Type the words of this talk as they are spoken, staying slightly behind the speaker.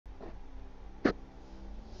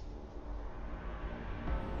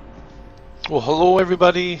Well, hello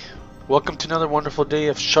everybody. Welcome to another wonderful day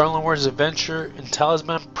of Sharlen's adventure in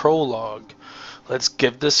Talisman Prologue. Let's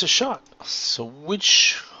give this a shot. So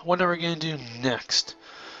which one are we going to do next?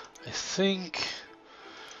 I think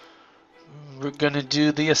we're going to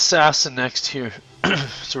do the assassin next here.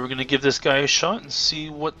 So we're going to give this guy a shot and see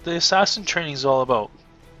what the assassin training is all about.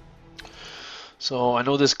 So I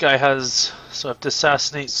know this guy has, so I have to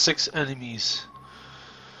assassinate 6 enemies.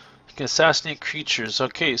 You can assassinate creatures.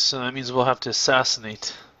 Okay, so that means we'll have to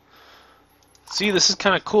assassinate. See, this is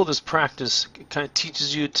kind of cool, this practice. It kind of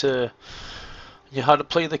teaches you how to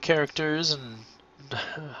play the characters and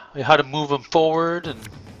how to move them forward and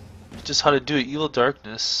just how to do it. Evil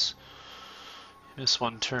Darkness. Miss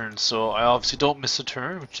one turn, so I obviously don't miss a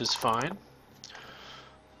turn, which is fine.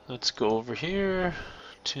 Let's go over here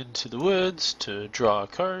into the woods to draw a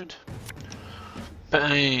card.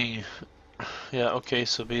 Bang! Yeah, okay,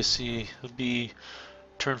 so basically it'll be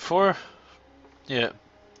turn 4. Yeah.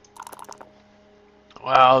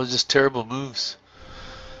 Wow, just terrible moves.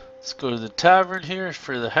 Let's go to the tavern here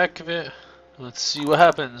for the heck of it. Let's see what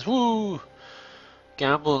happens. Woo!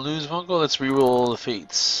 Gamble and lose 1 gold. Let's reroll the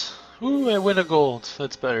fates. Woo, I win a gold.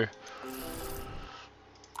 That's better.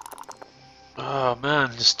 Oh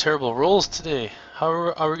man, just terrible rolls today. How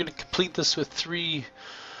are we going to complete this with 3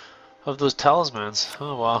 of those talismans?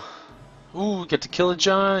 Oh wow. Ooh, we get to kill a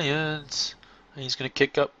giant. And he's gonna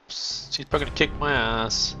kick up. He's probably gonna kick my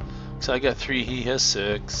ass. So I got 3, he has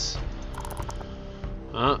 6.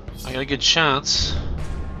 I got a good chance.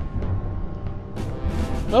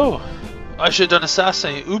 Oh, I should have done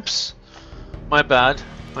assassinate. Oops, my bad.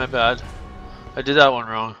 My bad. I did that one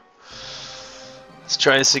wrong. Let's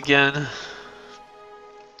try this again.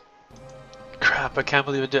 Crap! I can't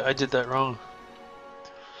believe I did that wrong.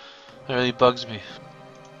 That really bugs me.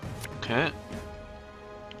 Okay.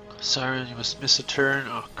 Siren, you must miss a turn.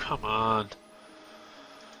 Oh, come on.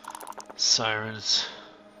 Sirens.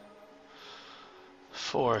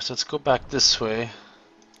 4. So let's go back this way.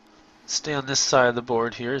 Stay on this side of the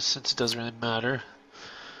board here, since it doesn't really matter.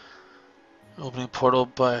 Opening portal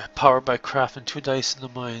powered by crafting 2 dice in the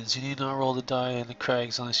mines. You need not roll the die in the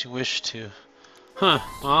crags unless you wish to. Huh.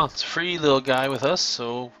 Well, it's a free little guy with us,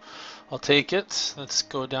 so I'll take it. Let's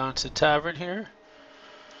go down to the tavern here.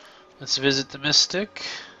 Let's visit the Mystic.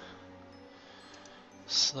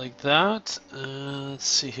 Just like that. Let's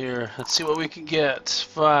see here. Let's see what we can get.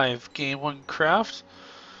 5. Gain 1 craft.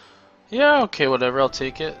 Yeah, okay, whatever. I'll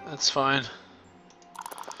take it. That's fine.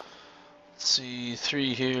 Let's see.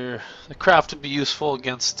 3 here. The craft would be useful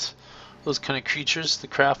against those kind of creatures. The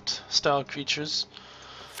craft style creatures.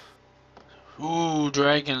 Ooh,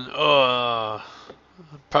 dragon. I'm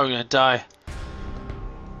probably gonna die.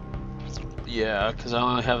 Yeah, because I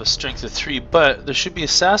only have a strength of 3, but there should be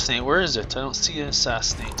assassinate. Where is it? I don't see an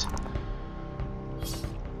assassinate.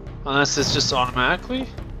 Unless it's just automatically?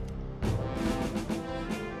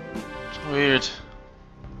 It's weird.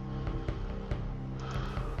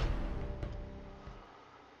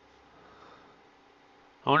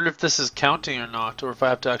 I wonder if this is counting or not, or if I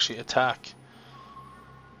have to actually attack.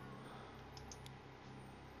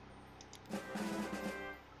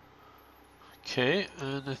 Okay,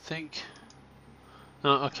 and I think...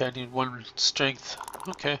 Oh, okay, I need 1 strength.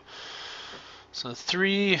 Okay. So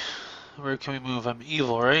 3. Where can we move? I'm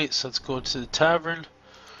evil, right? So let's go to the tavern.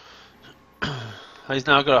 He's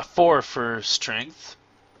now got a 4 for strength.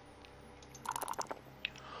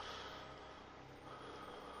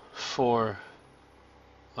 4.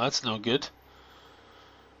 Well, that's no good.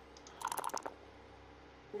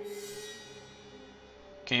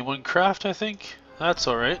 Gain 1 craft, I think. That's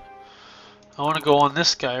alright. I want to go on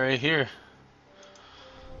this guy right here.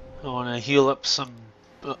 I want to heal up some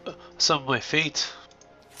of my fate.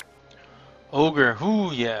 Ogre,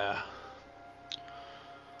 ooh yeah.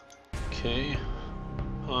 Okay.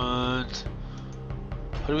 And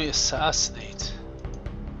how do we assassinate?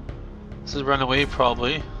 This is run away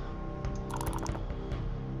probably.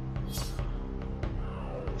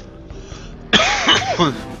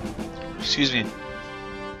 Excuse me.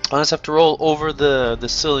 I just have to roll over the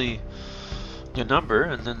silly number,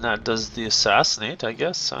 and then that does the assassinate, I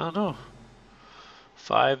guess. I don't know.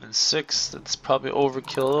 5 and 6, that's probably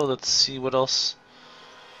overkill. Let's see what else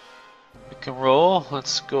we can roll.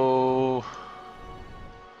 Let's go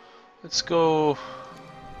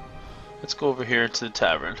over here to the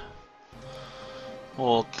tavern.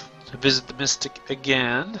 We'll visit the Mystic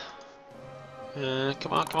again.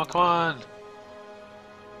 Come on, come on, come on.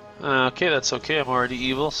 Okay, that's okay. I'm already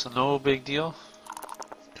evil, so no big deal.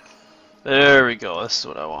 There we go. This is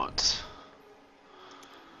what I want.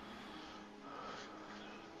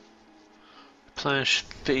 Replenish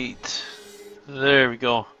fate. There we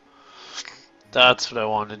go. That's what I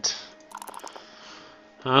wanted.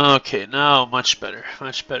 Okay, now much better,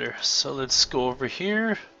 much better. So let's go over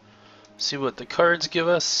here, see what the cards give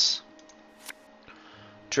us.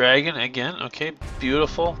 Dragon again, okay,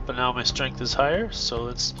 beautiful, but now my strength is higher, so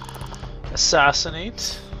let's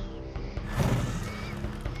assassinate.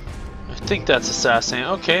 I think that's assassinate.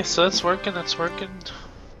 Okay, so that's working, that's working.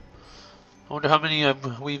 I wonder how many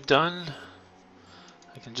we've done.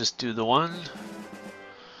 I can just do the one.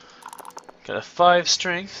 Got a 5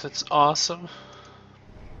 strength, that's awesome.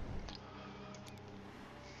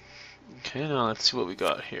 Okay, now let's see what we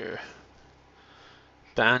got here.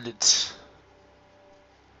 Bandits.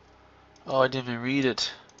 Oh, I didn't even read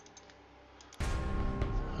it.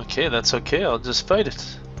 Okay, that's okay, I'll just fight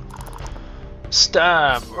it.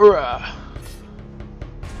 Stab! Hurrah!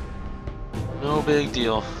 No big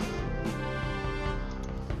deal.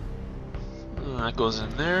 That goes in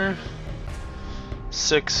there.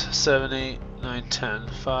 6, 7, 8, 9, 10,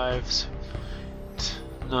 5, 6,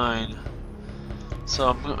 9. So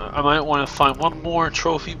I might want to find one more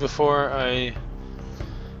trophy before I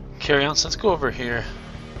carry on. So let's go over here.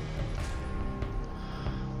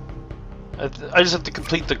 I just have to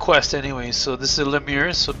complete the quest anyway. So this is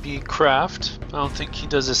Lemire, so be craft. I don't think he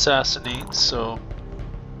does assassinate, so.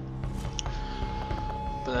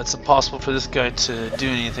 But that's impossible for this guy to do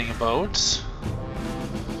anything about.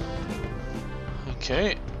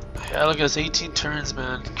 Okay. Yeah, look at this, 18 turns,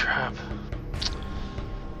 man. Crap.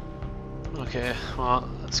 Okay, well,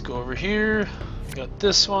 let's go over here. We got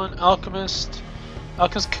this one, Alchemist.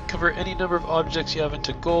 Alchemist can convert any number of objects you have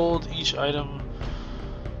into gold, each item.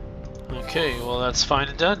 Okay, well that's fine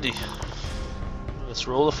and dandy. Let's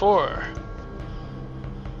roll a 4.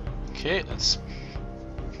 Okay, let's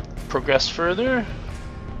progress further.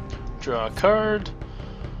 Draw a card.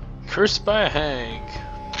 Cursed by a hag.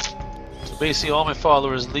 So basically all my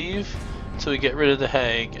followers leave until we get rid of the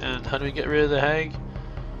hag. And how do we get rid of the hag?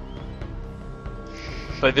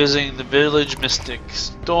 By visiting the village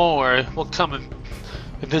mystics. Don't worry, we'll come and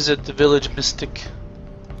visit the village mystic.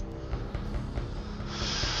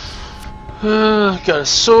 Got a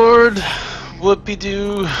sword.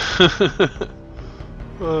 Whoopie-doo.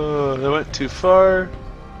 I went too far.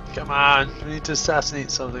 Come on, we need to assassinate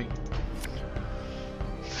something.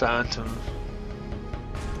 Phantom.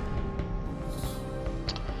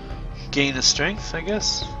 Gain a strength, I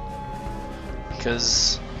guess.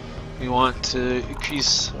 Because we want to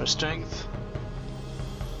increase our strength.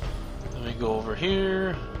 Let me go over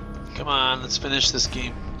here. Come on, let's finish this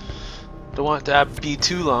game. Don't want that to be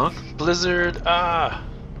too long. Blizzard, ah!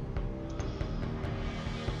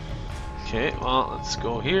 Okay, well, let's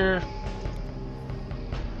go here.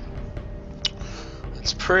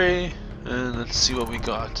 Let's pray, and let's see what we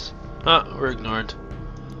got. Ah, we're ignored.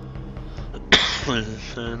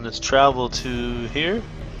 And let's travel to here,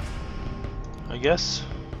 I guess.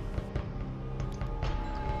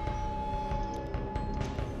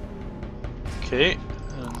 Okay,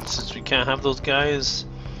 and since we can't have those guys,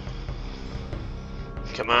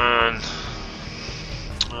 come on.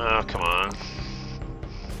 Oh, come on.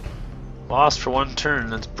 Lost for 1 turn.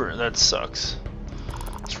 That sucks.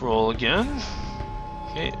 Let's roll again.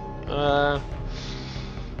 Okay.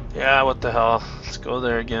 Yeah. What the hell? Let's go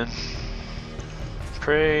there again.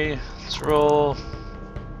 Pray. Let's roll.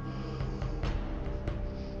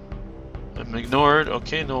 I'm ignored.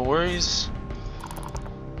 Okay, no worries.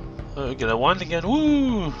 Get a 1 again.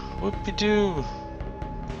 Woo! Whoopie-doo.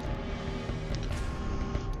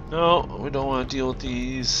 No, we don't want to deal with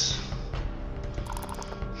these.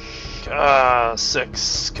 Ah,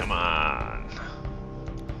 6. Come on.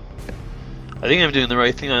 I think I'm doing the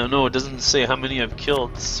right thing. I don't know. It doesn't say how many I've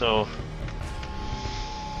killed, so.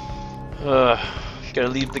 Gotta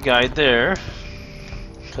leave the guide there.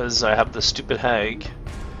 Because I have the stupid hag.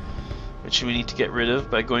 Which we need to get rid of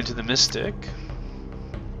by going to the mystic.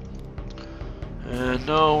 And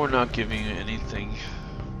no, we're not giving you anything.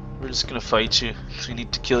 We're just gonna fight you, because we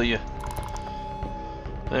need to kill you.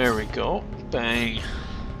 There we go. Bang.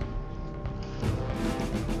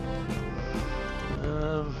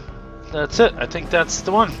 That's it. I think that's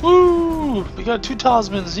the one. Woo! We got 2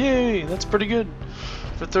 talismans. Yay! That's pretty good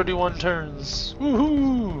for 31 turns.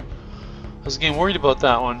 Woohoo! I was getting worried about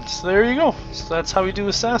that one. So there you go. So that's how we do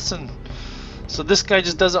assassin. So this guy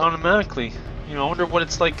just does it automatically. You know, I wonder what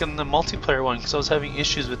it's like in the multiplayer one, because I was having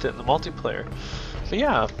issues with it in the multiplayer. But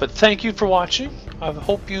yeah, but thank you for watching. I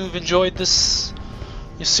hope you've enjoyed this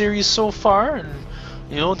series so far, and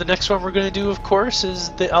you know, the next one we're going to do, of course, is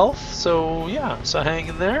the elf. So yeah, so hang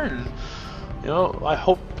in there, and you know, I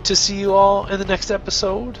hope to see you all in the next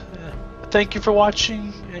episode. thank you for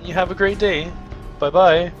watching, and you have a great day. Bye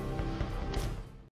bye.